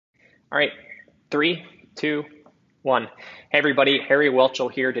All right, three, two, one. Hey everybody, Harry Welchel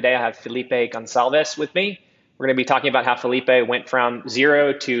here. Today I have Filipe Goncalves with me. We're going to be talking about how Felipe went from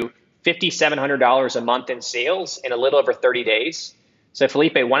zero to $5,700 a month in sales in a little over 30 days. So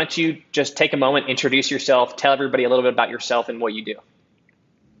Felipe, why don't you just take a moment, introduce yourself, tell everybody a little bit about yourself and what you do.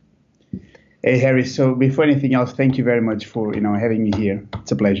 Hey Harry, so before anything else, thank you very much for having me here.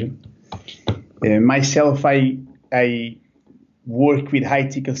 It's a pleasure. Myself, I work with high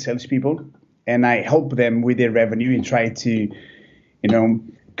ticket salespeople, and I help them with their revenue and try to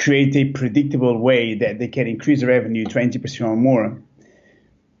create a predictable way that they can increase the revenue 20% or more.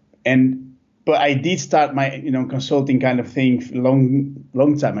 But I did start my consulting kind of thing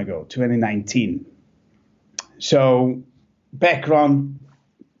long time ago, 2019. So background,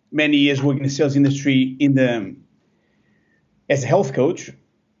 many years working in the sales industry as a health coach,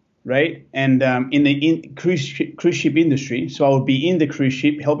 right? And in the cruise ship industry. So I would be in the cruise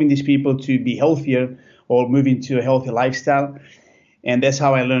ship helping these people to be healthier or move into a healthy lifestyle. And that's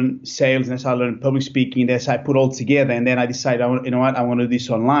how I learned sales, and that's how I learned public speaking. That's how I put all together. And then I decided, I want to do this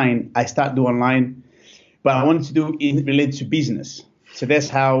online. I started doing online, but I wanted to do it related to business. So that's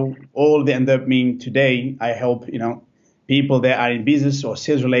how all they end up being today. I help, people that are in business or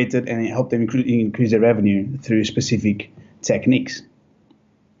sales related, and help them increase their revenue through specific techniques.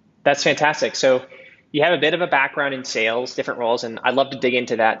 That's fantastic. So you have a bit of a background in sales, different roles, and I'd love to dig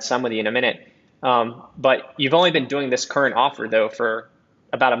into that some with you in a minute. But you've only been doing this current offer though for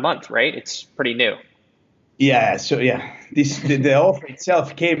about a month, right? It's pretty new. Yeah. So yeah, the offer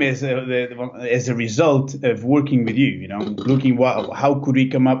itself came as a result of working with you. Looking how could we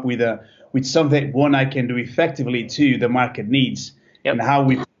come up with something one I can do effectively to the market needs, Yep. and how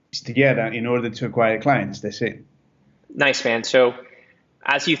we put this together in order to acquire clients. That's it. Nice, man. So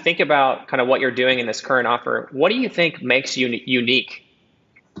as you think about kind of what you're doing in this current offer, what do you think makes you unique?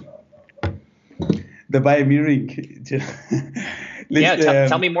 The biomirroring.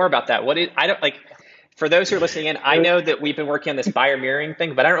 Tell me more about that. For those who are listening in, I know that we've been working on this buyer mirroring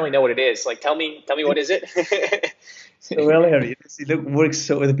thing, but I don't really know what it is. Like, tell me what is it? So well, Harry, it works.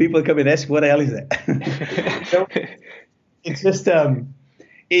 So the people come and ask, what the hell is that? So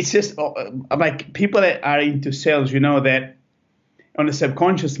it's just like people that are into sales, that on the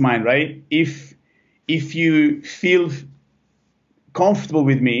subconscious mind, right? If you feel comfortable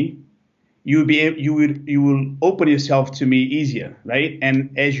with me, you will open yourself to me easier, right?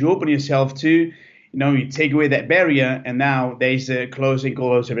 And as you open yourself to, you take away that barrier, and now there's a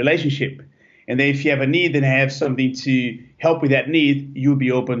closer relationship. And then if you have a need and I have something to help with that need, you'll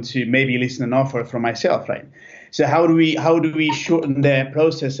be open to maybe listen and offer from myself, right? So how do we shorten the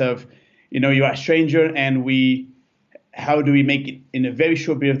process of, you're a stranger, and how do we make it in a very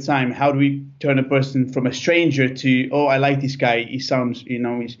short period of time? How do we turn a person from a stranger to, oh, I like this guy. He sounds, he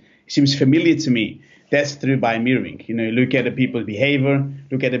seems familiar to me. That's through by mirroring. Look at the people's behavior,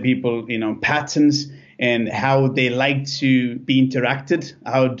 look at the people, patterns, and how they like to be interacted,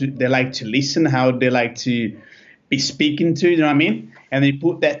 how do they like to listen, how they like to be speaking to, you know what I mean? And then you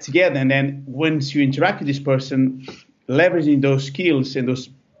put that together, and then once you interact with this person, leveraging those skills and those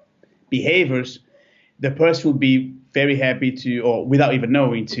behaviors, the person will be very happy to, or without even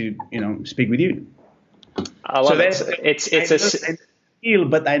knowing, to, speak with you. I love it. It's a skill,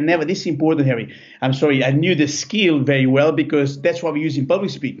 but this is important, Harry. I'm sorry, I knew the skill very well, because that's what we use in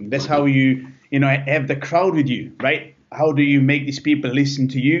public speaking. That's how you have the crowd with you, right? How do you make these people listen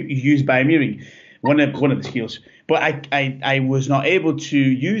to you? You use by mirroring, one of the skills. But I was not able to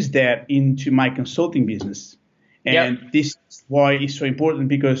use that into my consulting business. And This is why it's so important,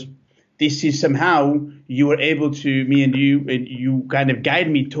 because this is somehow you were able to, me and you kind of guide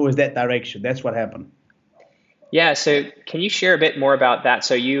me towards that direction. That's what happened. Yeah. So can you share a bit more about that?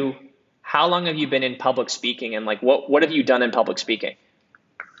 So how long have you been in public speaking, and like, what have you done in public speaking?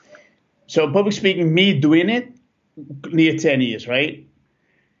 So public speaking, me doing it, near 10 years, right?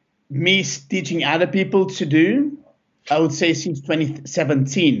 Me teaching other people to do, I would say since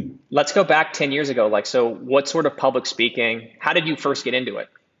 2017. Let's go back 10 years ago. Like, so what sort of public speaking, how did you first get into it?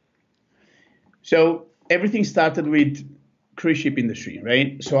 So everything started with cruise ship industry,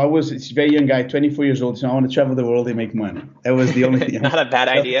 right? So I was a very young guy, 24 years old. So I want to travel the world and make money. That was the only thing. Not a bad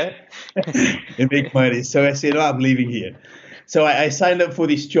idea. And make money. So I said, I'm leaving here. So I signed up for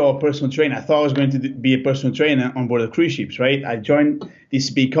this job, personal trainer. I thought I was going to be a personal trainer on board of cruise ships, right? I joined this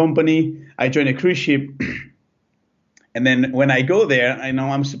big company. I joined a cruise ship. And then when I go there, I know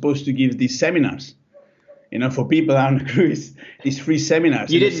I'm supposed to give these seminars. For people on the cruise, these free seminars.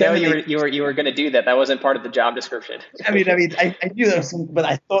 You didn't know you were going to do that. That wasn't part of the job description. I knew there was some, but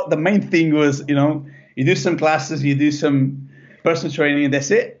I thought the main thing was, you do some classes, you do some personal training, and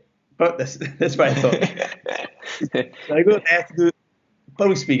that's it. Oh, that's what I thought. So I have to do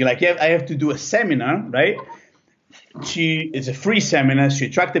public speaking. Like, I have to do a seminar, right? It's a free seminar to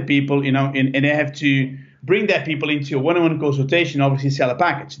attract the people, and I have to bring that people into a one-on-one consultation, obviously sell a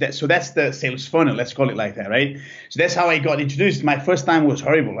package. So that's the sales funnel, let's call it like that, right? So that's how I got introduced. My first time was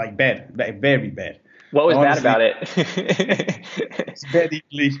horrible, like bad, like very bad. What was Honestly, bad about it? it's bad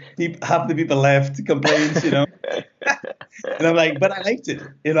English. Half the people left, complaints. And I'm like, but I liked it.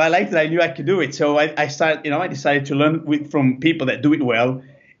 I liked it. I knew I could do it. So I started, I decided to learn from people that do it well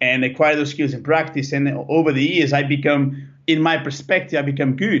and acquire those skills in practice. And over the years, in my perspective, I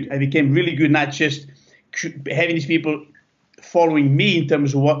become good. I became really good, not just having these people following me in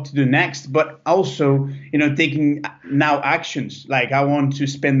terms of what to do next, but also, taking now actions. Like, I want to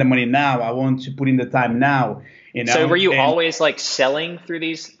spend the money now. I want to put in the time now. So were you always like selling through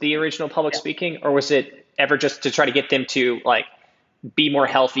the original public speaking, or was it ever just to try to get them to like be more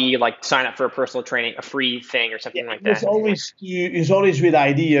healthy, like sign up for a personal training, a free thing or something like that? It's always with the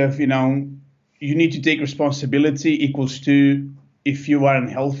idea of, you need to take responsibility equals to, if you are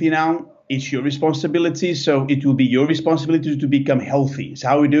unhealthy now, it's your responsibility. So it will be your responsibility to become healthy. So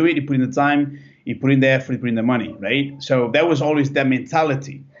how we do it, you put in the time, you put in the effort, you put in the money, right? So that was always that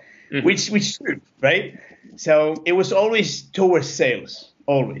mentality, which true, right? So it was always towards sales,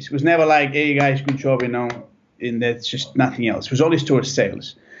 always. It was never like, hey guys, good job, and that's just nothing else. It was always towards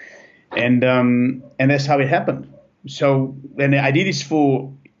sales. And that's how it happened. So then I did this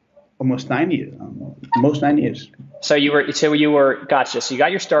for almost 9 years. So you were gotcha. So you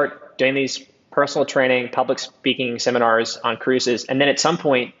got your start doing these personal training, public speaking seminars on cruises, and then at some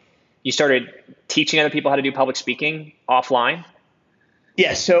point you started teaching other people how to do public speaking offline.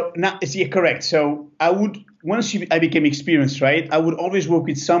 Yeah. So now, correct. So I became experienced, right? I would always work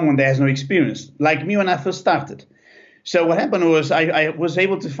with someone that has no experience, like me when I first started. So what happened was I was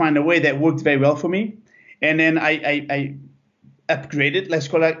able to find a way that worked very well for me, and then I upgraded.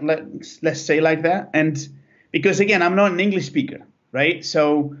 Let's say like that. And because again, I'm not an English speaker, right?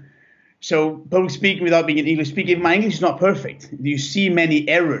 So public speaking without being an English speaker, my English is not perfect. You see many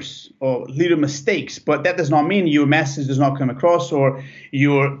errors or little mistakes, but that does not mean your message does not come across or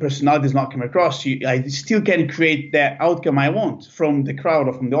your personality does not come across. I still can create that outcome I want from the crowd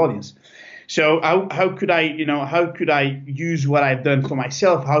or from the audience. So how could I use what I've done for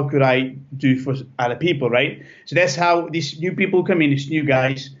myself? How could I do for other people, right? So that's how these new people come in, these new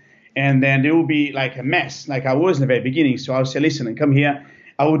guys, and then there will be like a mess, like I was in the very beginning. So I'll say, listen, and come here.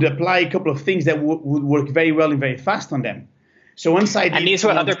 I would apply a couple of things that would work very well and very fast on them. So once I did, and these were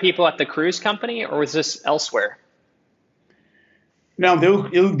other people at the cruise company, or was this elsewhere? No,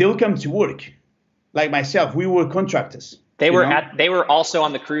 they'll come to work, like myself. We were contractors. They were also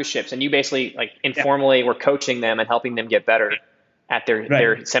on the cruise ships, and you basically like informally were coaching them and helping them get better at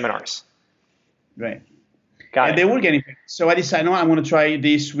their seminars. Right. And they were getting better. So I decided, no, I want to try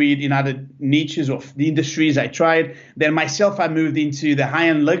this in other niches of the industries I tried. Then myself, I moved into the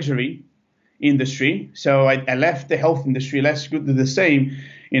high-end luxury industry. So I left the health industry. Let's do the same,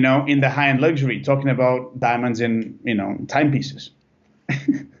 in the high-end luxury, talking about diamonds and, timepieces.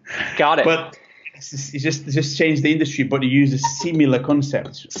 Got it. But it's just changed the industry, but you use similar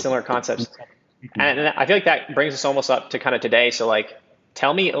concepts. Similar concepts. And I feel like that brings us almost up to kind of today. So like,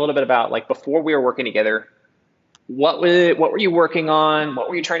 tell me a little bit about like before we were working together, what were you working on? What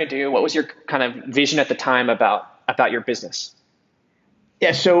were you trying to do? What was your kind of vision at the time about your business?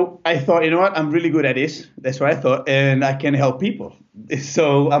 Yeah, so I thought, you know what, I'm really good at this. That's what I thought, and I can help people.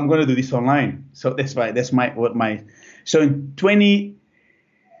 So I'm going to do this online. So that's why So in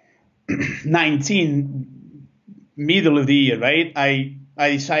 2019, middle of the year, right?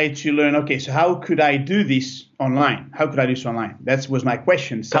 I decided to learn, okay, so how could I do this online? How could I do this online? That was my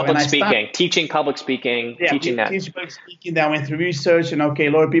question. So teaching public speaking, teaching that. Teaching public speaking, then I went through research and, okay,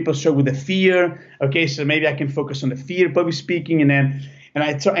 a lot of people struggle with the fear. Okay, so maybe I can focus on the fear of public speaking. And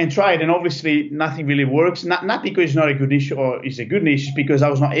I tried, and obviously nothing really works. Not because it's not a good niche or it's a good niche, it's because I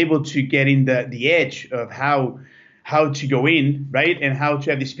was not able to get in the edge of how to go in, right? And how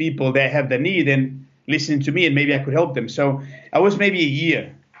to have these people that have the need and listening to me, and maybe I could help them. So I was maybe a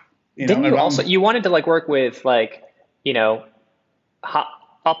year. You wanted to like work with like,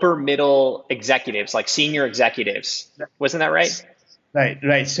 upper middle executives, like senior executives. Wasn't that right?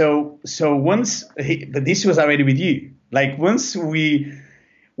 Right. So once, but this was already with you. Like once we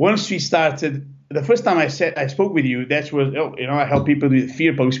started, the first time I spoke with you, that was, I help people with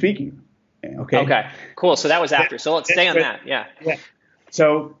fear of public speaking. Okay, cool. So that was after. So let's stay on that. Yeah.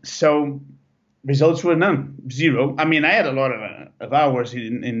 So results were none, zero. I mean, I had a lot of hours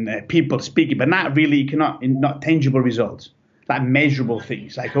in people speaking, but not really, not tangible results. like measurable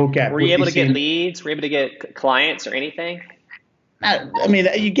things. Like, okay, I Were you put able to this get in. leads? Were you able to get clients or anything? I mean,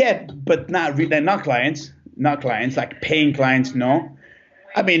 you get, but not really, not clients, like paying clients. No,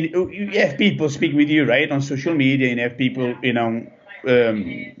 I mean, you have people speak with you, right, on social media, and you have people,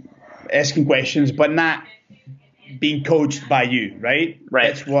 asking questions, but not being coached by you, right? Right.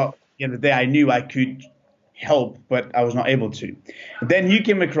 That's what, the other day I knew I could help, but I was not able to. Then you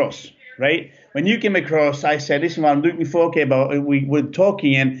came across, right? When you came across, I said, listen, what I'm looking for, okay, but we were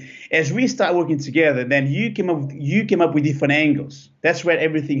talking, and as we start working together, then you came up with different angles. That's where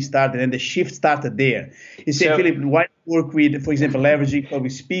everything started, and the shift started there. You say, So, Philip, why work with, for example, leveraging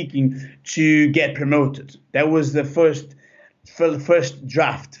public speaking to get promoted? That was the first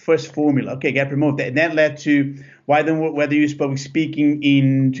draft, first formula. Okay, get promoted. And that led to whether you use public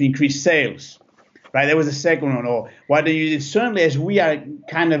speaking to increase sales, right? That was the second one. Or why do you, certainly as we are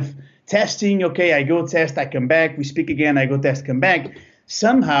kind of testing, okay, I go test, I come back, we speak again, I go test, come back.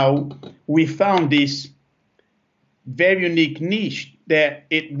 Somehow we found this very unique niche that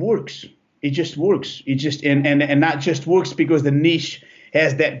it works. It just works. It just, and not just works because the niche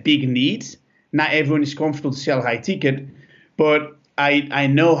has that big need. Not everyone is comfortable to sell high ticket, but I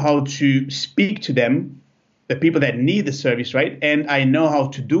know how to speak to them, the people that need the service, right? And I know how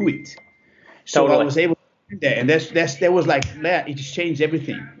to do it. So I totally. was able to do that, and that was like that. It just changed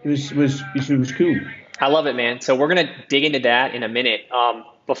everything. It was cool. I love it, man. So we're gonna dig into that in a minute.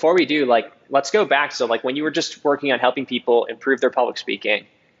 Before we do, like, let's go back. So, like, when you were just working on helping people improve their public speaking,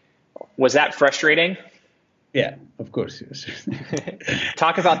 was that frustrating? Yeah, of course. Yes.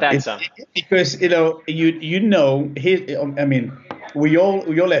 Talk about that It's some. because I mean, we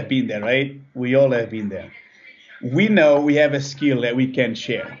all have been there, right? We all have been there. We know we have a skill that we can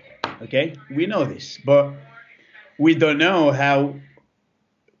share. Okay, we know this, but we don't know how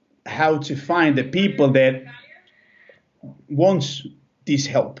to find the people that wants this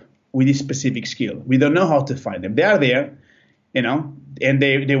help with this specific skill. We don't know how to find them. They are there, and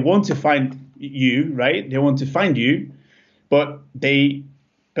they want to find you, right? They want to find you, but we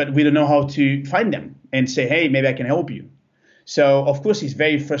don't know how to find them and say, hey, maybe I can help you. So of course it's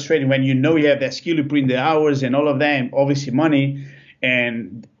very frustrating when you have that skill, you put in the hours and all of that, and obviously money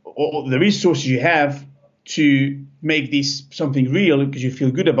and all the resources you have to make this something real because you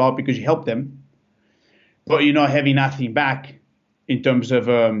feel good about because you help them, but you're not having nothing back in terms of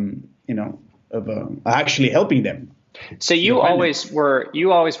actually helping them. So You find them.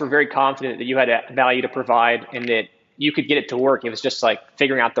 you always were very confident that you had a value to provide and that you could get it to work. It was just like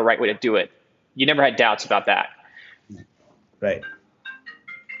figuring out the right way to do it. You never had doubts about that. Right.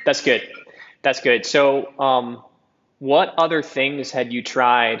 That's good. That's good. So, what other things had you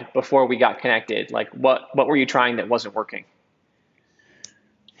tried before we got connected? Like, what were you trying that wasn't working?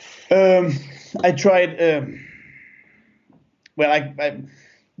 I tried. Well, I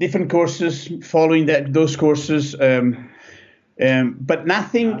different courses, following those courses, but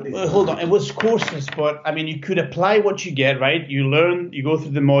nothing. Hold on, it was courses, but I mean, you could apply what you get, right? You learn, you go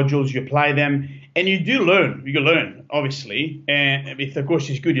through the modules, you apply them, and you do learn. You learn, obviously, and if the course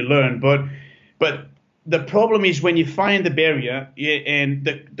is good, you learn. But the problem is when you find the barrier, and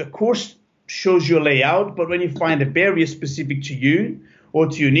the course shows you a layout, but when you find a barrier specific to you or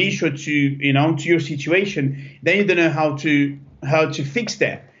to your niche or to your situation, then you don't know how to fix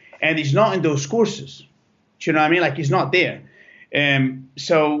that. And it's not in those courses. Do you know what I mean? Like, it's not there.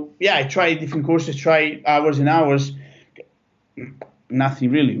 So yeah, I tried different courses, try hours and hours,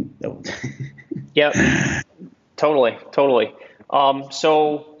 nothing really. Yep, totally, totally.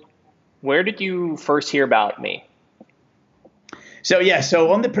 So where did you first hear about me? So yeah,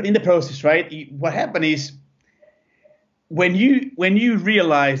 so in the process, right? What happened is when you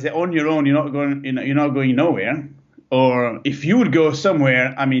realize that on your own you're not going nowhere, or if you would go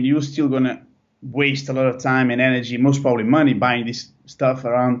somewhere, I mean, you're still gonna waste a lot of time and energy, most probably money, buying this stuff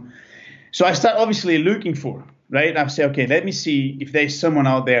around. So I start obviously looking for, right? I say, okay, let me see if there's someone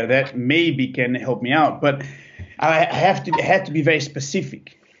out there that maybe can help me out, but I had to be very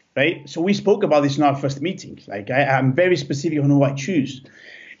specific, right? So we spoke about this in our first meeting. Like, I'm very specific on who I choose.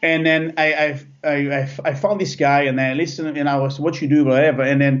 And then I found this guy, and I listened, and I was, what you do, whatever.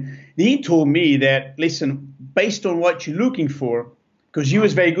 And then he told me that, listen, based on what you're looking for, because he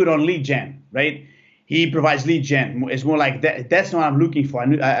was very good on lead gen, right? He provides lead gen. It's more like that. That's not what I'm looking for. I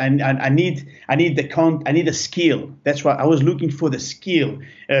need the skill. That's what I was looking for, the skill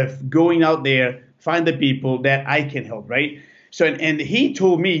of going out there, find the people that I can help, right? So, and he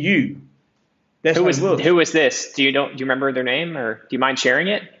told me you. That's what it was. Who was this? Do you remember their name, or do you mind sharing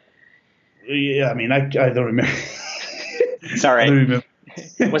it? Yeah, I mean, I don't remember. It's all I don't right.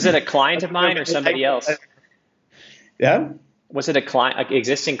 remember. Was it a client of mine or somebody else? Yeah. Was it a client, an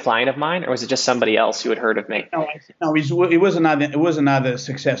existing client of mine, or was it just somebody else who had heard of me? No, it was another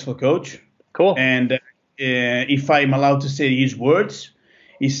successful coach, Cool. and if I'm allowed to say his words,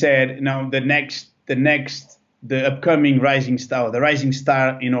 he said, "Now the upcoming the rising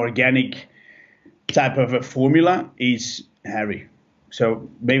star in organic type of a formula is Harry. So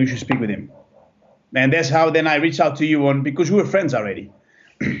maybe you should speak with him." And that's how then I reached out to you because we were friends already.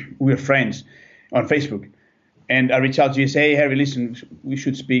 We were friends on Facebook. And I reached out to you and say, "Hey, Harry, listen, we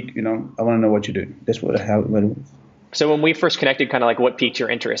should speak. I want to know what you do." That's how. So when we first connected, kind of like what piqued your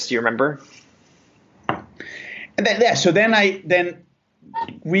interest? Do you remember? And then, yeah, so then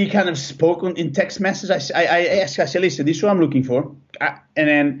we kind of spoke in text message. I asked, I said, "Listen, this is what I'm looking for,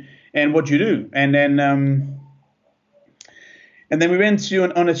 and what you do." And then we went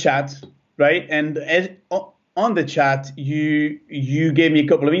to on a chat, right? And on the chat, you gave me a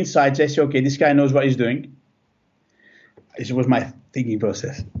couple of insights. I said, "Okay, this guy knows what he's doing." This was my thinking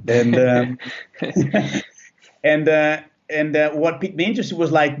process, and and what piqued me interest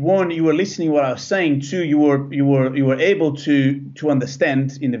was, like, one, you were listening to what I was saying. Two, you were able to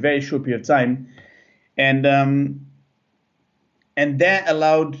understand in a very short period of time, and that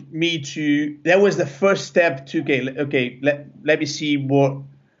allowed me to. That was the first step to okay. Let me see what,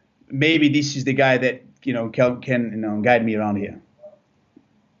 maybe this is the guy that can guide me around here.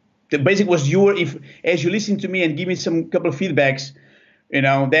 The basic was as you listen to me and give me some couple of feedbacks,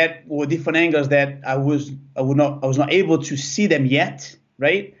 that were different angles that I was not able to see them yet,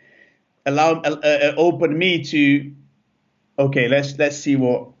 right? Open me to, okay, let's see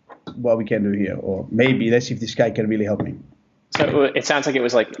what we can do here, or maybe let's see if this guy can really help me. So it sounds like it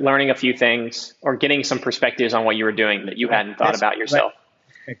was like learning a few things or getting some perspectives on what you were doing that you hadn't thought about yourself.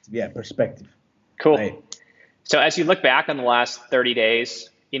 Right. Perspective. Cool. Right. So as you look back on the last 30 days,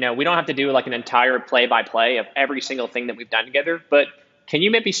 we don't have to do like an entire play-by-play of every single thing that we've done together, but can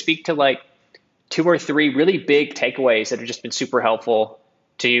you maybe speak to like 2 or 3 really big takeaways that have just been super helpful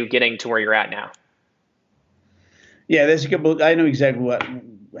to you getting to where you're at now? Yeah, there's a couple. I know exactly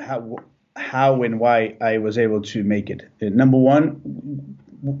how and why I was able to make it. Number one,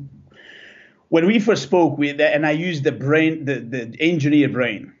 when we first spoke and I used the brain, the engineer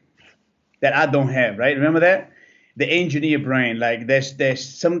brain that I don't have, right? Remember that? The engineer brain, like there's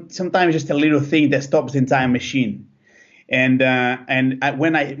sometimes just a little thing that stops the entire machine. And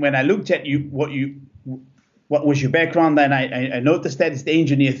when I looked at you, what was your background, and I noticed that it's the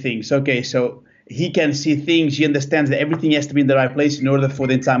engineer things. Okay, so he can see things, he understands that everything has to be in the right place in order for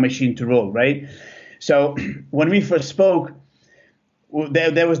the entire machine to roll, right? So when we first spoke,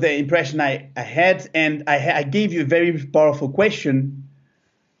 there was the impression I had, and I gave you a very powerful question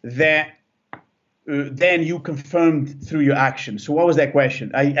that then you confirmed through your action. So what was that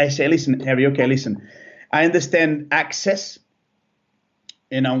question? I say, "Listen, Harry, okay, listen, I understand access.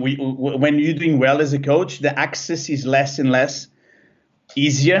 When you're doing well as a coach, the access is less and less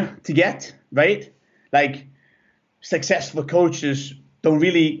easier to get, right? Like successful coaches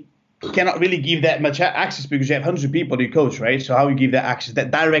cannot really give that much access because you have hundreds of people you coach, right? So how you give that access,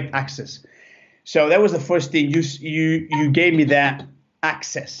 that direct access?" So that was the first thing. You gave me that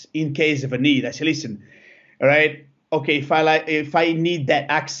access in case of a need. I said, "Listen, all right, okay, if I need that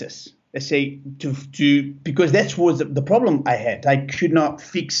access, let's say because that was the problem I had. I could not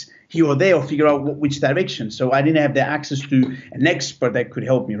fix here or there or figure out which direction. So I didn't have the access to an expert that could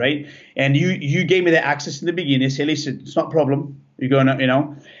help me, right? And you gave me the access in the beginning. You say, "Listen, it's not a problem. You're gonna,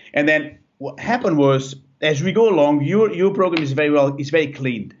 And then what happened was, as we go along, your program is very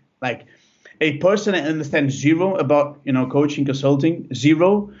clean. Like a person that understands zero about coaching, consulting,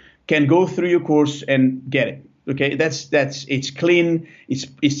 zero, can go through your course and get it. Okay, it's clean, it's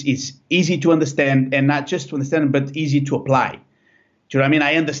easy to understand, and not just to understand, but easy to apply. Do you know what I mean?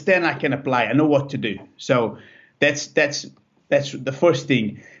 I understand, I can apply, I know what to do. So that's the first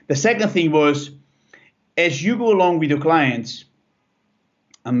thing. The second thing was, as you go along with your clients,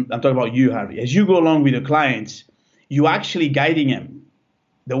 I'm talking about you, Harvey. As you go along with your clients, you're actually guiding them.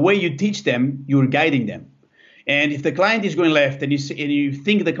 The way you teach them, you're guiding them. And if the client is going left and you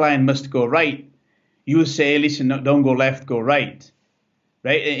think the client must go right, you say, "Listen, no, don't go left, go right."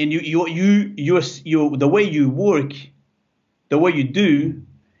 Right? And you the way you work, the way you do,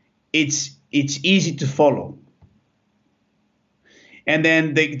 it's easy to follow. And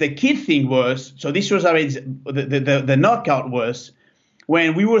then the key thing was, so this was already the knockout was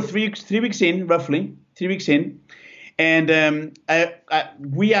when we were 3 weeks in, roughly 3 weeks in. And me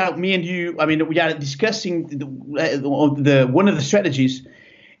and you, we are discussing one of the strategies,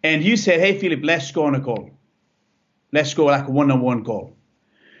 and you said, "Hey, Philip, let's go on a call. Let's go like a one-on-one call."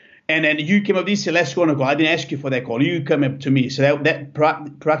 And then you came up, this said, let's go on a call. I didn't ask you for that call. You come up to me. So that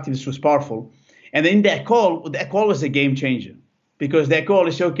proactiveness was powerful. And then that call was a game changer. Because that call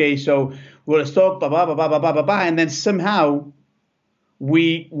is, okay, so we'll talk, blah, blah, blah, blah, blah, blah, blah. And then somehow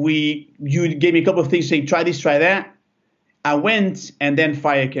you gave me a couple of things saying, try this, try that. I went, and then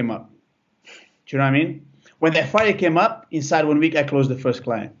fire came up. Do you know what I mean? When that fire came up, inside 1 week, I closed the first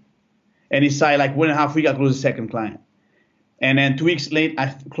client. And inside like 1.5 weeks, I closed the second client. And then 2 weeks later,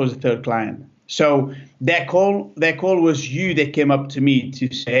 I closed the third client. So that call was you that came up to me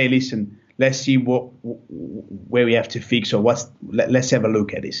to say, hey, listen, let's see where we have to fix, or let's have a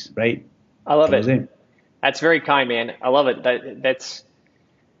look at this, right? I love it. That's very kind, man. I love it.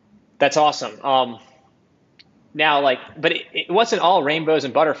 That's awesome. Now, like, but it wasn't all rainbows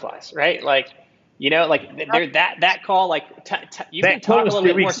and butterflies, right? Like, that call, like, you can talk a little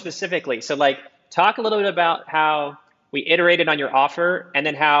bit more specifically. So, like, talk a little bit about how we iterated on your offer, and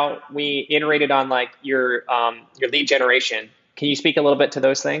then how we iterated on like your lead generation. Can you speak a little bit to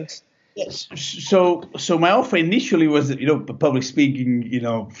those things? Yes. So my offer initially was, public speaking,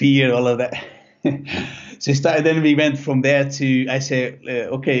 fear, all of that. Then we went from there to, I said,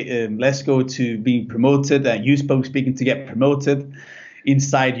 okay, let's go to being promoted. Use public speaking to get promoted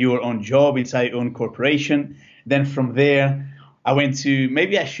inside your own job, inside your own corporation. Then from there, I went to,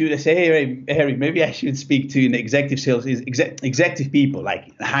 I say, hey, Harry, maybe I should speak to an executive sales, executive people,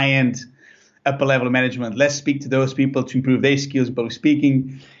 like high-end, upper-level management. Let's speak to those people to improve their skills in public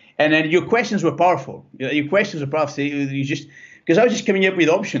speaking. And then your questions were powerful. Your questions were powerful. So because I was just coming up with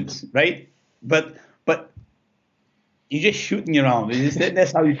options, right? But you're just shooting around.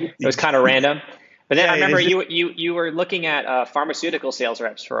 That's how you do things. It was kind of random. But then I remember you were looking at pharmaceutical sales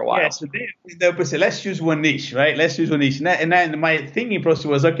reps for a while. Yeah, so they said, let's choose one niche, right? Let's choose one niche. And then my thinking process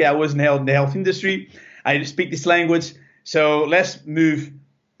was, okay, I was in the health industry. I speak this language. So let's move.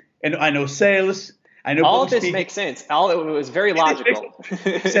 And I know sales. I know all of this makes sense. It was very logical.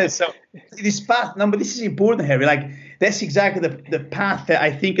 So this path, but this is important, Harry. Like, that's exactly the path that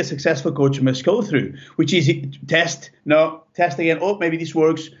I think a successful coach must go through, which is test again. Oh, maybe this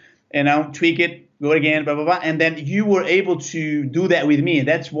works. And now tweak it, go again, blah, blah, blah. And then you were able to do that with me. And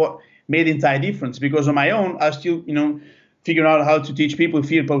that's what made the entire difference. Because on my own, I was still, figuring out how to teach people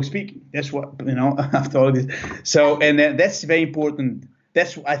fear public speaking. That's what, after all this. So, and that's very important.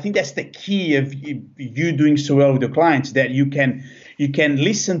 I think that's the key of you doing so well with your clients, that you can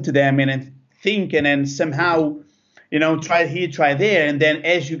listen to them and then think, and then somehow, try here, try there. And then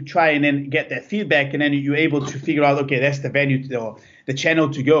as you try and then get that feedback, and then you're able to figure out, okay, that's the venue, the channel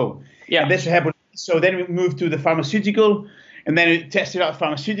to go. Yeah. And that's what happened. So then we moved to the pharmaceutical, and then we tested out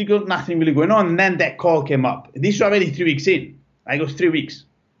pharmaceutical, nothing really going on. And then that call came up. This was already 3 weeks in. I go 3 weeks.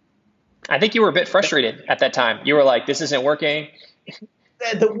 I think you were a bit frustrated at that time. You were like, this isn't working.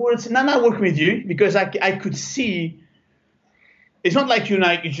 The words, not working with you, because I could see. It's not like you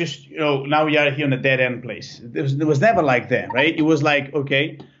just, now we are here in a dead end place. It was never like that, right? It was like,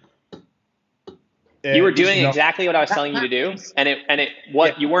 okay. You were doing exactly what I was telling you to do,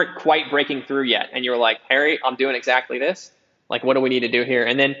 you weren't quite breaking through yet, and you were like, Harry, I'm doing exactly this. Like, what do we need to do here?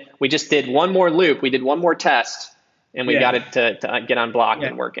 And then we just did one more loop. We did one more test, and we got it to get unblocked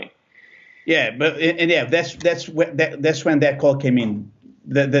and working. Yeah, but that's when that call came in.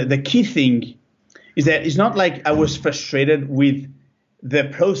 The key thing is that it's not like I was frustrated with the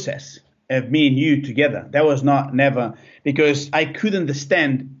process of me and you together. That was never, because I could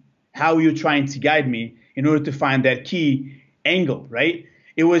understand how you're trying to guide me in order to find that key angle, right?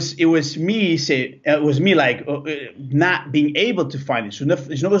 It was me like not being able to find it. So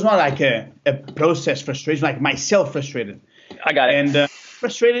it was not like a process frustration, like myself frustrated. I got it. And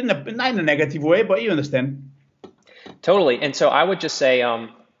frustrated not in a negative way, but you understand. Totally. And so I would just say, I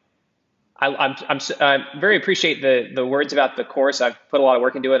very appreciate the words about the course. I've put a lot of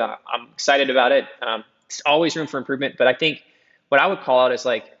work into it. I'm excited about it. There's always room for improvement. But I think what I would call out is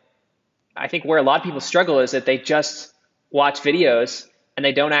I think where a lot of people struggle is that they just watch videos and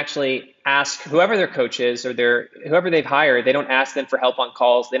they don't actually ask whoever their coach is or whoever they've hired. They don't ask them for help on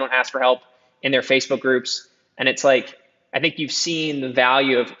calls. They don't ask for help in their Facebook groups. And it's like, I think you've seen the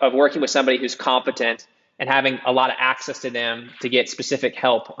value of working with somebody who's competent and having a lot of access to them to get specific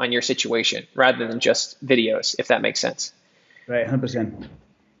help on your situation rather than just videos, if that makes sense. Right, 100%.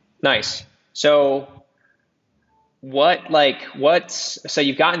 Nice. So so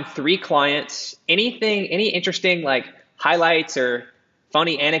you've gotten 3 clients. Any interesting highlights or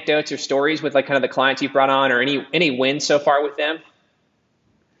funny anecdotes or stories with kind of the clients you've brought on, or any wins so far with them?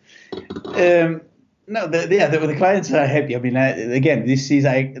 No, the clients are happy. I mean, again,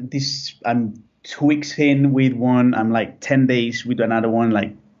 I'm 2 weeks in with one. I'm 10 days with another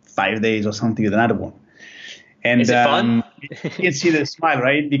one, 5 days or something with another one. And Is it fun? you can see the smile,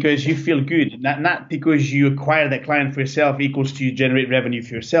 right? Because you feel good. Not because you acquire that client for yourself equals to you generate revenue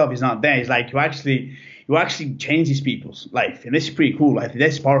for yourself. It's not there. It's like you actually change these people's life, and that's pretty cool. I think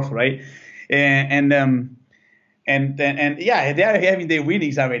that's powerful, right? And yeah, they are having their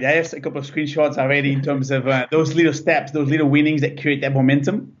winnings already. I have a couple of screenshots already in terms of those little steps, those little winnings that create that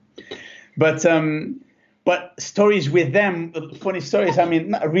momentum. But stories with them, funny stories. I mean,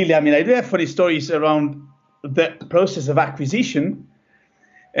 not really. I mean, I do have funny stories around the process of acquisition.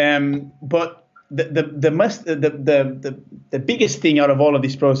 But the biggest thing out of all of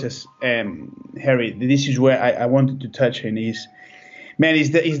this process, Harry, this is where I wanted to touch on is, man,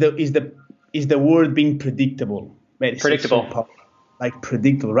 is the word being predictable. Man, it's Predictable. So like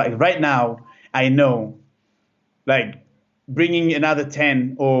predictable. Right now, I know, like bringing another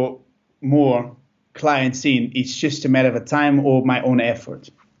 10 or more clients in, it's just a matter of time or my own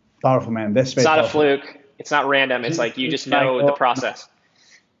effort. Powerful, man. That's very powerful. It's not a fluke. It's not random. It's like you just know the process.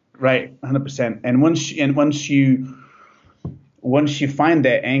 Right, 100%. And once you find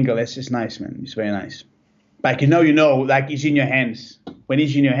that angle, it's just nice, man. It's very nice. Like like it's in your hands. When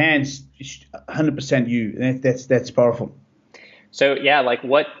it's in your hands, it's 100% you. That's powerful. So yeah, like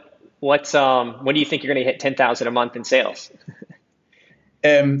when do you think you're going to hit 10,000 a month in sales?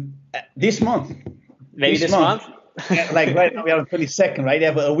 This month. Maybe this month? Like right now we are on 22nd, right? I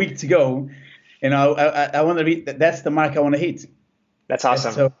have a week to go. I want to read. That's the mark I want to hit. That's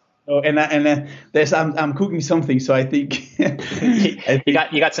awesome. I'm cooking something, so I think, you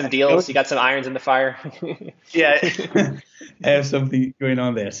got some deals. You got some irons in the fire. Yeah, I have something going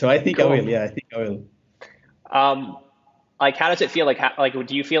on there. So I think cool. I will. Yeah, I think I will. Like, how does it feel? Like,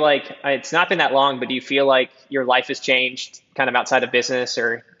 do you feel like it's not been that long, but do you feel like your life has changed, kind of outside of business,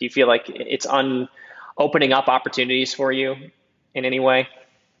 or do you feel like it's opening up opportunities for you in any way?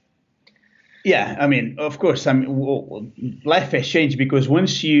 Yeah, I mean, of course, life has changed because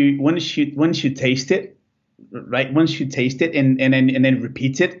once you taste it, right? Once you taste it and then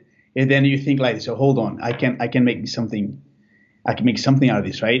repeat it, and then you think like, so hold on, I can make something out of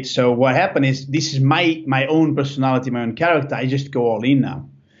this, right? So what happened is this is my own personality, my own character. I just go all in now,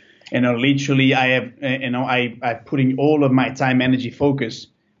 literally I have I putting all of my time, energy, focus,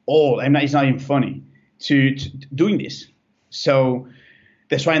 it's not even funny to doing this. So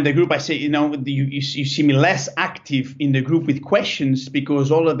that's why in the group I say, you see me less active in the group with questions because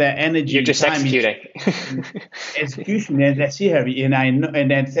all of that energy. You're just time executing. Execution, and that's it, Harry. And I know,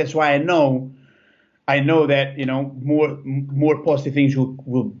 and that's why I know that more positive things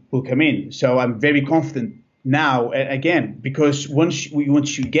will come in. So I'm very confident now. Again, because once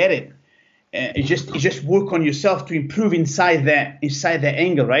you get it, you just work on yourself to improve inside that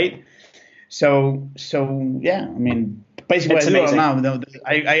angle, right? So yeah, I mean. Basically, what I do now,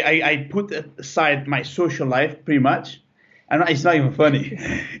 I put aside my social life pretty much, and it's not even funny.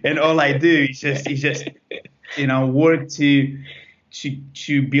 And all I do is just work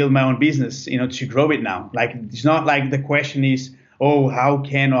to build my own business, to grow it now. Like it's not like the question is,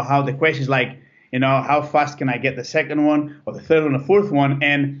 the question is like, how fast can I get the second one or the third one or fourth one,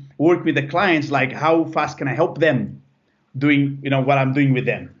 and work with the clients like how fast can I help them doing what I'm doing with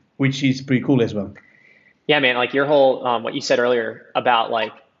them, which is pretty cool as well. Yeah, man, like your whole, what you said earlier about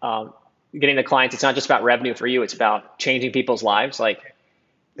like getting the clients, it's not just about revenue for you, it's about changing people's lives. Like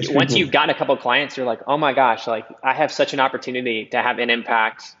once you've gotten a couple of clients, you're like, oh my gosh, like I have such an opportunity to have an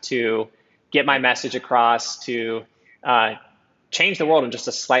impact, to get my message across, to change the world in just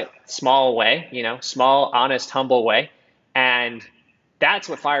a small way, small, honest, humble way. And that's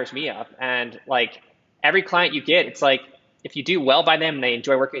what fires me up. And like every client you get, it's like, if you do well by them and they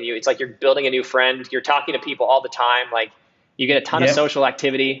enjoy working with you, it's like you're building a new friend. You're talking to people all the time. Like you get a ton of social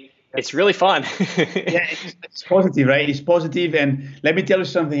activity. It's really fun. Yeah, it's positive, right? It's positive. And let me tell you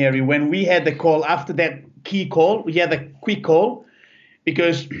something, Harry. When we had the call after that key call, we had a quick call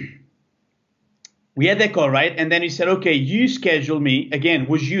because we had that call, right? And then he said, okay, you schedule me. Again,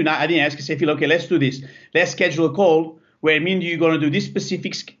 was you. Now, I didn't ask. I said, okay, let's do this. Let's schedule a call where me and you are going to do this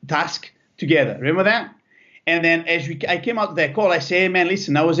specific task together. Remember that? And then I came out of that call, I say, hey, man,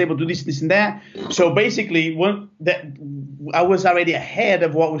 listen, I was able to do this, this, and that. So basically, I was already ahead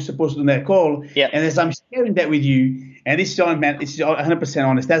of what was supposed to do in that call. Yep. And as I'm sharing that with you, and this is 100%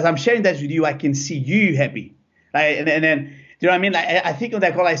 honest, as I'm sharing that with you, I can see you happy. And then, do you know what I mean? I think on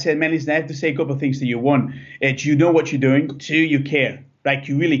that call, I said, man, listen, I have to say a couple of things to you. One, you know what you're doing. Two, you care. Like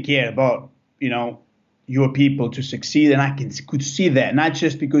you really care about, your people to succeed, and I could see that, not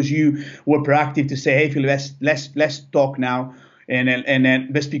just because you were proactive to say, hey, Phil, let's talk now, And then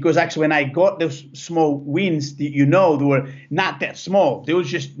that's because actually when I got those small wins, they were not that small. They were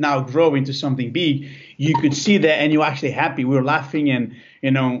just now grow into something big. You could see that, and you're actually happy. We were laughing, and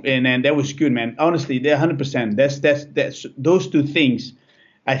and that was good, man. Honestly, they're 100%. That's those two things.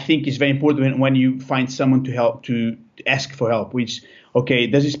 I think is very important when you find someone to ask for help. Which, okay,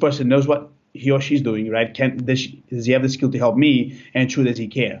 does this person knows what he or she's doing, right? Does he have the skill to help me? And true, does he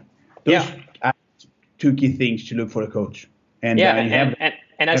care? Those are two key things to look for a coach. And Yeah, you have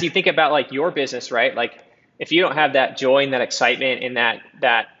and as you think about like your business, right? Like if you don't have that joy and that excitement and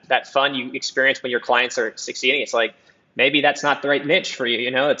that fun you experience when your clients are succeeding, it's like maybe that's not the right niche for you.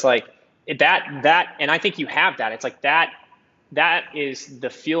 It's like that, and I think you have that. It's like that is the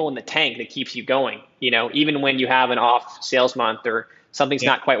fuel in the tank that keeps you going. Even when you have an off sales month or something's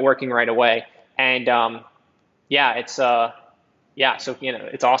not quite working right away. And it's so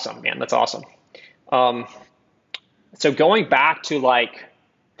it's awesome, man. That's awesome. So going back to like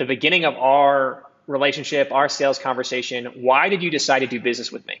the beginning of our relationship, our sales conversation, why did you decide to do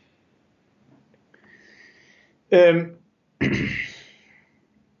business with me?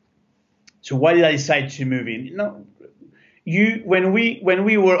 So why did I decide to move in? When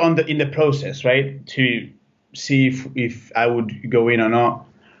we were in the process, right, to see if I would go in or not,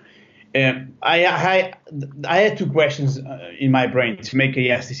 I had two questions in my brain to make a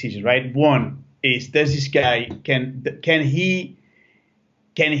yes decision, right? One is, does this guy can he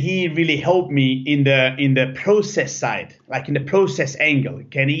really help me in the process side, like in the process angle?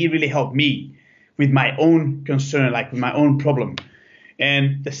 Can he really help me with my own concern, like with my own problem?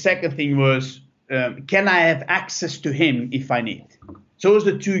 And the second thing was, can I have access to him if I need? So those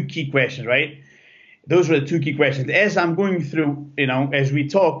are the two key questions, right? Those were the two key questions. As I'm going through, as we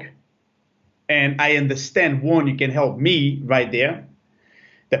talk, and I understand, one, you can help me right there,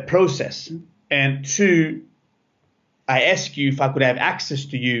 the process. And two, I ask you if I could have access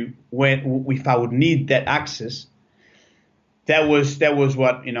to you if I would need that access. That was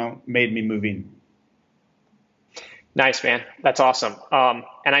what made me move in. Nice, man. That's awesome.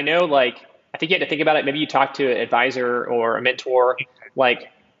 And I know, like, I think you had to think about it. Maybe you talked to an advisor or a mentor. Like,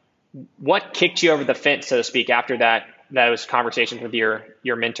 what kicked you over the fence, so to speak, after those conversations with your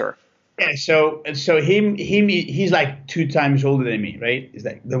mentor? Yeah. So he's like 2 times older than me, right? He's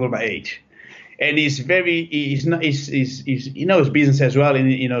like double my age. And he knows business as well,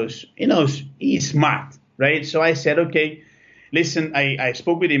 and he's smart, right? So I said, okay, listen, I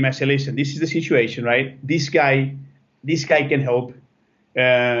spoke with him. I said, listen, this is the situation, right? This guy can help.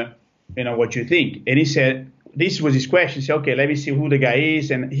 What you think? And he said, this was his question. He said, okay, let me see who the guy is,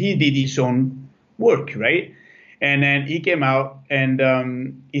 and he did his own work, right? And then he came out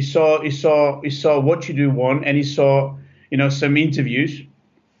and he saw what you do one, and he saw some interviews,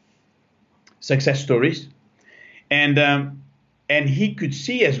 success stories, and he could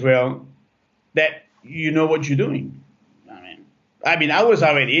see as well that you know what you're doing. I mean, I was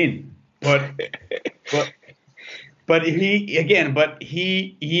already in, but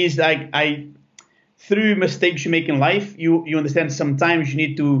he is like, through mistakes you make in life, you understand sometimes you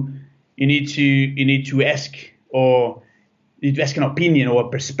need to ask an opinion or a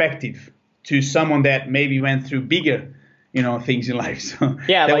perspective to someone that maybe went through bigger things in life. So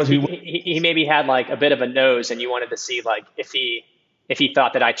yeah, like he maybe had like a bit of a nose, and you wanted to see like if he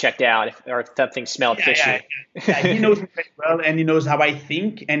thought that I checked out, or if something smelled fishy. Yeah, he knows me very well, and he knows how I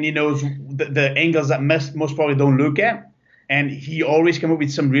think, and he knows the angles that most probably don't look at, and he always come up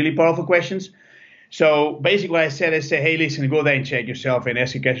with some really powerful questions. So basically what I said, hey, listen, go there and check yourself and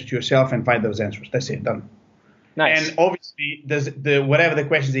ask your questions to yourself and find those answers. That's it, done. Nice. And obviously, whatever the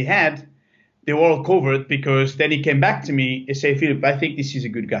questions he had, they were all covered, because then he came back to me and said, Philip, I think this is a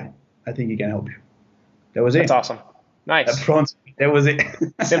good guy. I think he can help you. That was it. That's awesome. Nice. That was it.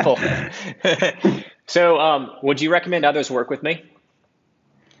 Simple. So would you recommend others work with me?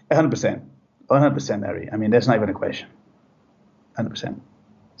 100%. 100%, Harry. I mean, that's not even a question. 100%.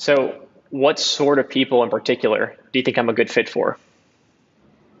 So what sort of people in particular do you think I'm a good fit for?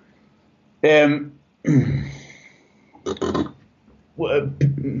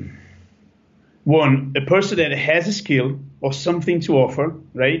 One, a person that has a skill or something to offer,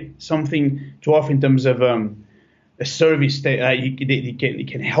 right? Something to offer in terms of a service that he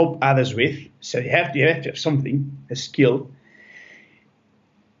can help others with. So you have to have something, a skill.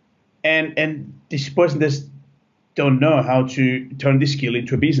 And this person just don't know how to turn this skill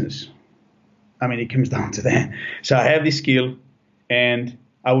into a business. I mean, it comes down to that. So I have this skill, and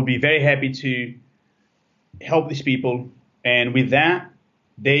I would be very happy to help these people. And with that,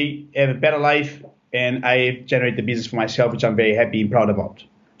 they have a better life, and I generate the business for myself, which I'm very happy and proud about.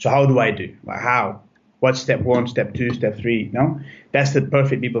 So how do I do? How? what's step 1, step 2, step 3. No, that's the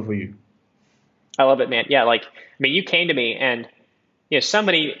perfect people for you. I love it, man. Yeah, like, I mean, you came to me and,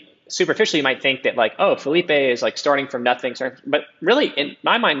 somebody superficially might think that like, oh, Felipe is like starting from nothing, but really in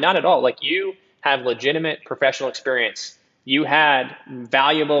my mind, not at all. Like you have legitimate professional experience. You had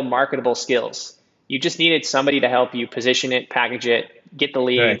valuable marketable skills. You just needed somebody to help you position it, package it, get the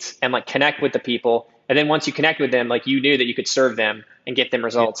Correct. leads, and like connect with the people. And then once you connect with them, like you knew that you could serve them and get them Yeah,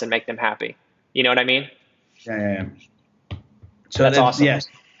 results and make them happy. You know what I mean? yeah, yeah. So That's that's awesome. yes,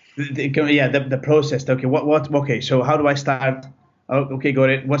 the process. Okay, what? Okay, so how do I start? Oh, okay, got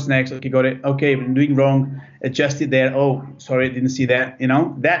it. What's next? Okay, got it. Okay, I'm doing wrong. Adjust it there. Oh, sorry, didn't see that.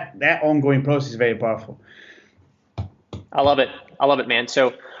 That ongoing process is very powerful. I love it. I love it, man.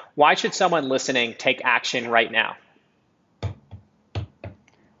 So why should someone listening take action right now?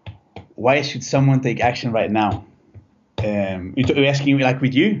 Why should someone take action right now? You're asking me like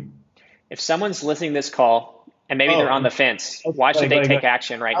with you? If someone's listening to this call and maybe they're Oh, on the fence, okay, why got should it, they got it, got take it.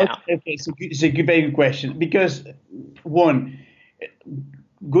 action right now? Okay, so it's a very good question because one,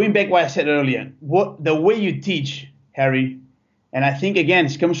 going back what I said earlier, what the way you teach, Harry, and I think again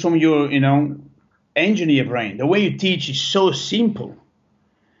it comes from your engineer brain. The way you teach is so simple.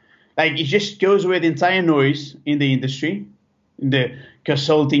 Like it just goes away the entire noise in the industry, in the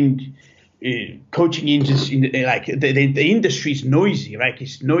consulting, coaching industry. Like the industry is noisy, right?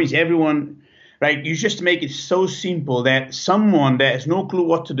 It's noisy. Everyone, right? You just make it so simple that someone that has no clue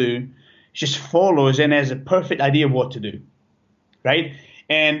what to do just follows and has a perfect idea of what to do, right?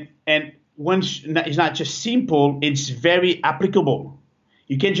 And once it's not just simple, it's very applicable.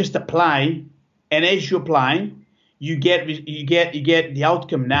 You can just apply, and as you apply, you get the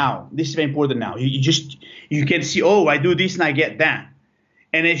outcome now. This is very important now. You can see, oh, I do this and I get that.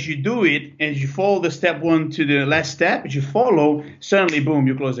 And as you do it, as you follow the step 1 to the last step, as you follow, suddenly, boom,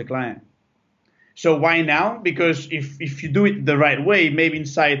 you close the client. So why now? Because if you do it the right way, maybe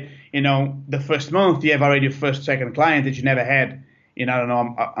inside the first month you have already your first, second client that you never had. I don't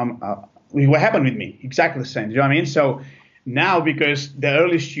know. What happened with me? Exactly the same. Do you know what I mean? So now, because the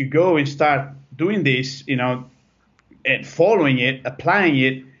earliest you go and start doing this, and following it, applying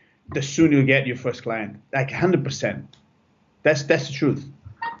it, the sooner you get your first client. Like 100%. That's the truth.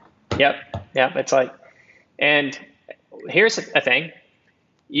 Yep. Yep. It's like, and here's a thing.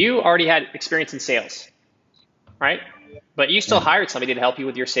 You already had experience in sales, right? But you still Yeah. hired somebody to help you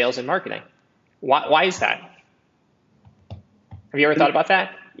with your sales and marketing. Why is that? Have you ever thought about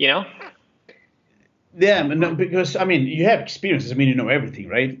that? Yeah, no, because I mean, you have experiences. I mean, you know everything,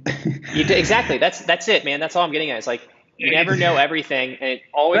 right? Exactly. That's it, man. That's all I'm getting at. It's like you never know everything, and it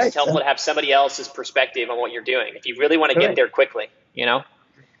always is Right. helpful to have somebody else's perspective on what you're doing if you really want to get Correct. there quickly.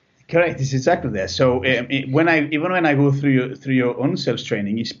 Correct. It's exactly that. So when I go through your own sales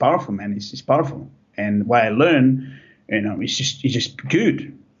training, it's powerful, man. It's powerful. And what I learn, it's just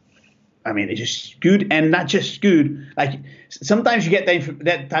good. I mean, it's just good, and not just good. Like sometimes you get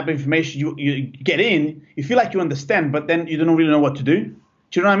that type of information, you get in, you feel like you understand, but then you don't really know what to do. Do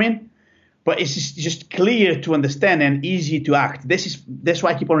you know what I mean? But it's just clear to understand and easy to act. That's why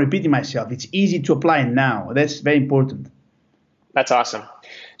I keep on repeating myself. It's easy to apply now. That's very important. That's awesome.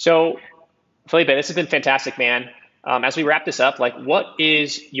 So, Felipe, this has been fantastic, man. As we wrap this up, like, what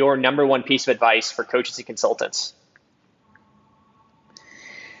is your number one piece of advice for coaches and consultants?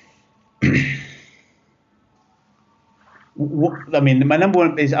 I mean, my number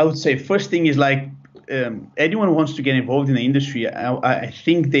one is, I would say, first thing is like, anyone who wants to get involved in the industry, I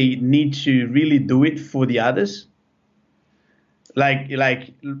think they need to really do it for the others. Like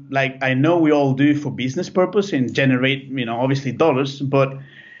I know we all do for business purpose and generate, obviously dollars, but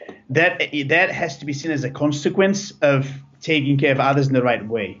that has to be seen as a consequence of taking care of others in the right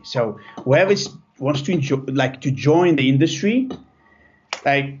way. So whoever wants to to join the industry,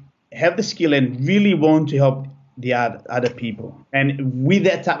 like have the skill and really want to help the other people. And with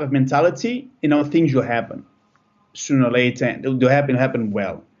that type of mentality, things will happen sooner or later, and they'll happen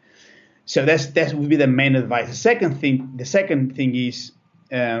well. So that would be the main advice. The second thing is,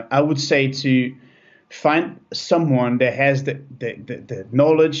 I would say to find someone that has the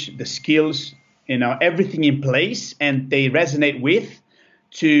knowledge, the skills, everything in place, and they resonate with,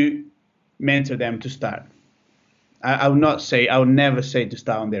 to mentor them to start. I would never say to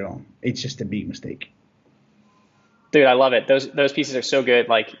start on their own. It's just a big mistake. Dude, I love it. Those pieces are so good.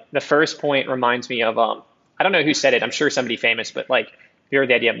 Like the first point reminds me of I don't know who said it. I'm sure somebody famous, but like you heard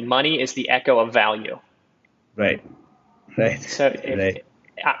the idea. Money is the echo of value. Right. Right. So Right.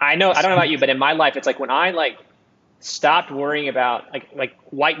 I know I don't know about you, but in my life, it's like when I like stopped worrying about like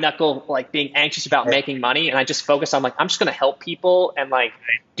white knuckle, like being anxious about making money. And I just focused on like, I'm just going to help people and like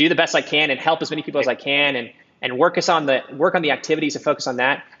do the best I can and help as many people as I can and work on the activities and focus on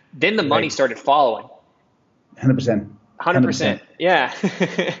that. Then the money Right. started following. 100%. 100%. 100%. Yeah.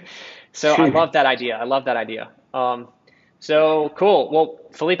 So I True. love that idea. I love that idea. So cool. Well,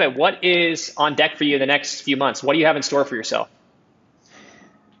 Felipe, what is on deck for you the next few months? What do you have in store for yourself?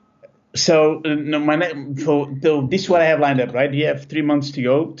 So no, this is what I have lined up, right? You have 3 months to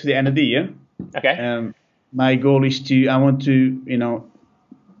go to the end of the year. Okay. Um, my goal is I want to,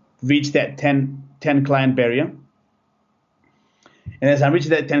 reach that 10 client barrier. And as I reach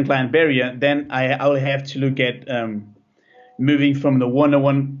that 10 client barrier, then I will have to look at moving from the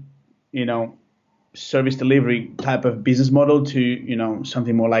one-on-one, service delivery type of business model to,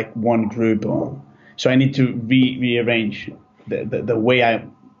 something more like one group. So I need to rearrange the way I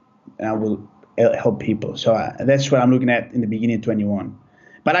will help people. So that's what I'm looking at in the beginning of 21.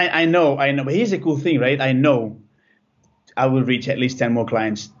 But I know. But here's the cool thing, right? I know I will reach at least 10 more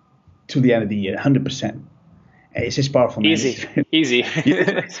clients to the end of the year, 100%. It's just powerful, man. Easy. Easy.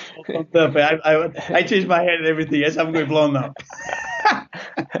 It's like small stuff. I changed my hair and everything. Yes, I'm going blonde now.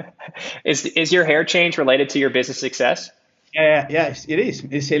 Is your hair change related to your business success? Yeah, it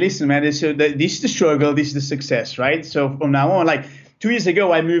is. Listen, man. This is the struggle. This is the success, right? So from now on, like 2 years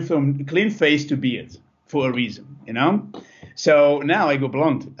ago, I moved from clean face to beard for a reason. So now I go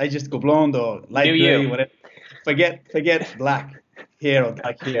blonde. I just go blonde or New light you. gray, whatever. Forget black hair or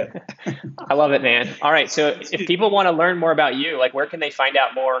dark hair. I love it, man. All right. So if people want to learn more about you, like where can they find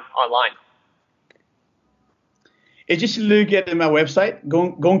out more online? It's just look at my website,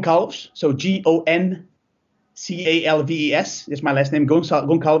 Goncalves. So Goncalves. That's my last name,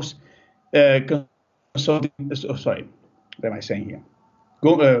 Goncalves. Consulting. Oh, sorry, what am I saying here?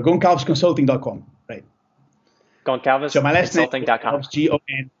 Goncalvesconsulting.com. Right. So my last name, Goncalvesconsulting.com.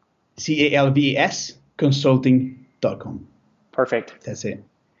 Goncalves consulting.com. Perfect. That's it.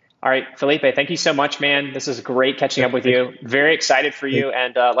 All right, Felipe, thank you so much, man. This is great catching up with you. Very excited for you.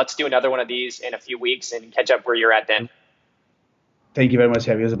 And let's do another one of these in a few weeks and catch up where you're at then. Thank you very much,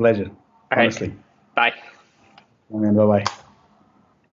 Harry. It was a pleasure. All right. Honestly. Bye. Bye bye.